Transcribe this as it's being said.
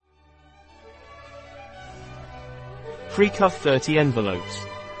PRECOV 30 envelopes.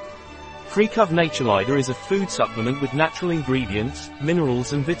 PRECOV NATURLIDER is a food supplement with natural ingredients,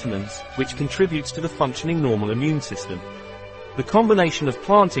 minerals and vitamins, which contributes to the functioning normal immune system. The combination of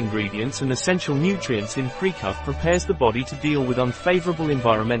plant ingredients and essential nutrients in PRECOV prepares the body to deal with unfavorable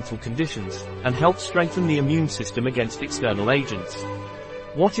environmental conditions, and helps strengthen the immune system against external agents.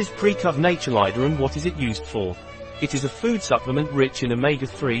 What is PRECOV NATURLIDER and what is it used for? It is a food supplement rich in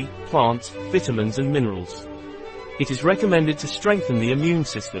omega-3, plants, vitamins and minerals. It is recommended to strengthen the immune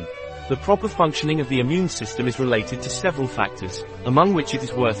system. The proper functioning of the immune system is related to several factors, among which it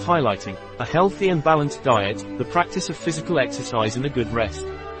is worth highlighting: a healthy and balanced diet, the practice of physical exercise and a good rest.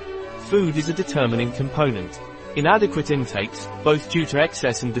 Food is a determining component. Inadequate intakes, both due to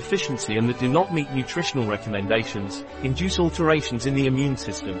excess and deficiency and that do not meet nutritional recommendations, induce alterations in the immune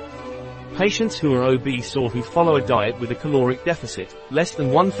system. Patients who are obese or who follow a diet with a caloric deficit, less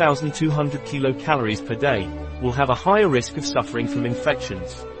than 1,200 kilocalories per day, will have a higher risk of suffering from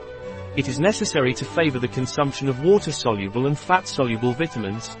infections. It is necessary to favor the consumption of water-soluble and fat-soluble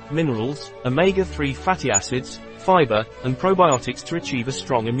vitamins, minerals, omega-3 fatty acids, fiber, and probiotics to achieve a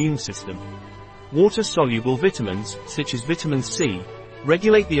strong immune system. Water-soluble vitamins, such as vitamin C,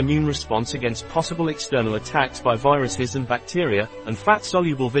 regulate the immune response against possible external attacks by viruses and bacteria, and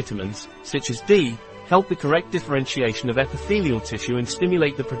fat-soluble vitamins, such as D, help the correct differentiation of epithelial tissue and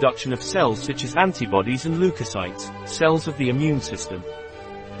stimulate the production of cells such as antibodies and leukocytes, cells of the immune system.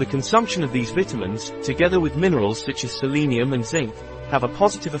 The consumption of these vitamins, together with minerals such as selenium and zinc, have a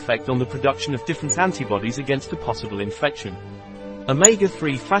positive effect on the production of different antibodies against a possible infection.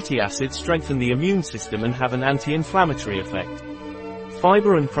 Omega-3 fatty acids strengthen the immune system and have an anti-inflammatory effect.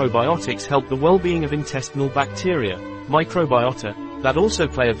 Fiber and probiotics help the well-being of intestinal bacteria, microbiota, that also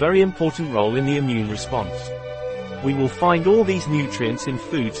play a very important role in the immune response. We will find all these nutrients in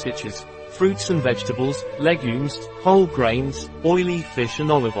foods such as fruits and vegetables, legumes, whole grains, oily fish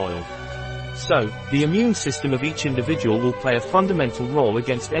and olive oil. So, the immune system of each individual will play a fundamental role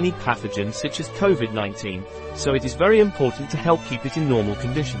against any pathogen such as COVID-19, so it is very important to help keep it in normal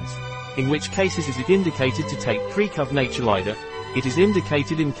conditions. In which cases is it indicated to take PRECOV NATURLIDER? It is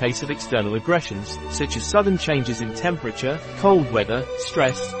indicated in case of external aggressions, such as sudden changes in temperature, cold weather,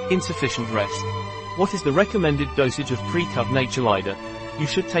 stress, insufficient rest. What is the recommended dosage of PRECOV NATURLIDER? You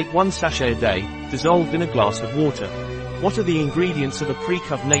should take 1 sachet a day, dissolved in a glass of water. What are the ingredients of a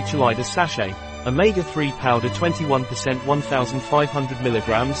PRECOV NATURLIDER sachet? Omega-3 powder 21% 1,500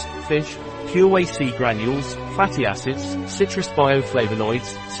 mg, fish, pure whey C granules, fatty acids, citrus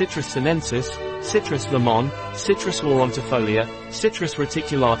bioflavonoids, citrus sinensis, citrus lemon, citrus aurantifolia, citrus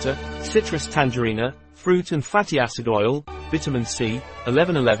reticulata, citrus tangerina, fruit and fatty acid oil, vitamin C,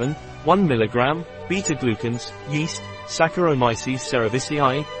 1111, 1 mg, beta-glucans, yeast, Saccharomyces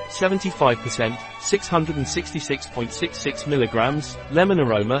cerevisiae, 75%, 666.66 mg, lemon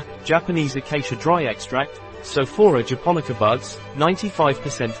aroma, Japanese acacia dry extract, Sophora japonica buds,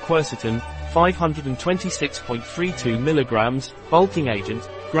 95% quercetin, 526.32 mg, bulking agent,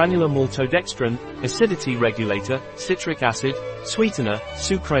 granular maltodextrin, acidity regulator, citric acid, sweetener,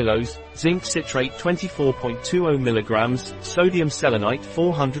 sucralose, zinc citrate 24.20 mg, sodium selenite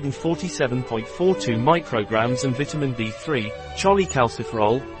 447.42 micrograms and vitamin D3,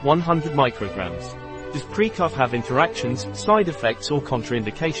 cholecalciferol, 100 micrograms. Does PRECOV have interactions, side effects or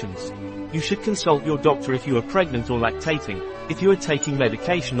contraindications? You should consult your doctor if you are pregnant or lactating. If you are taking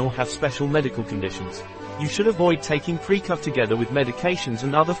medication or have special medical conditions, you should avoid taking PRECOV together with medications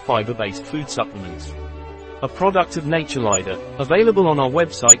and other fiber-based food supplements. A product of NATURLIDER, available on our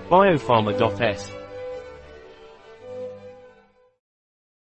website biopharma.s.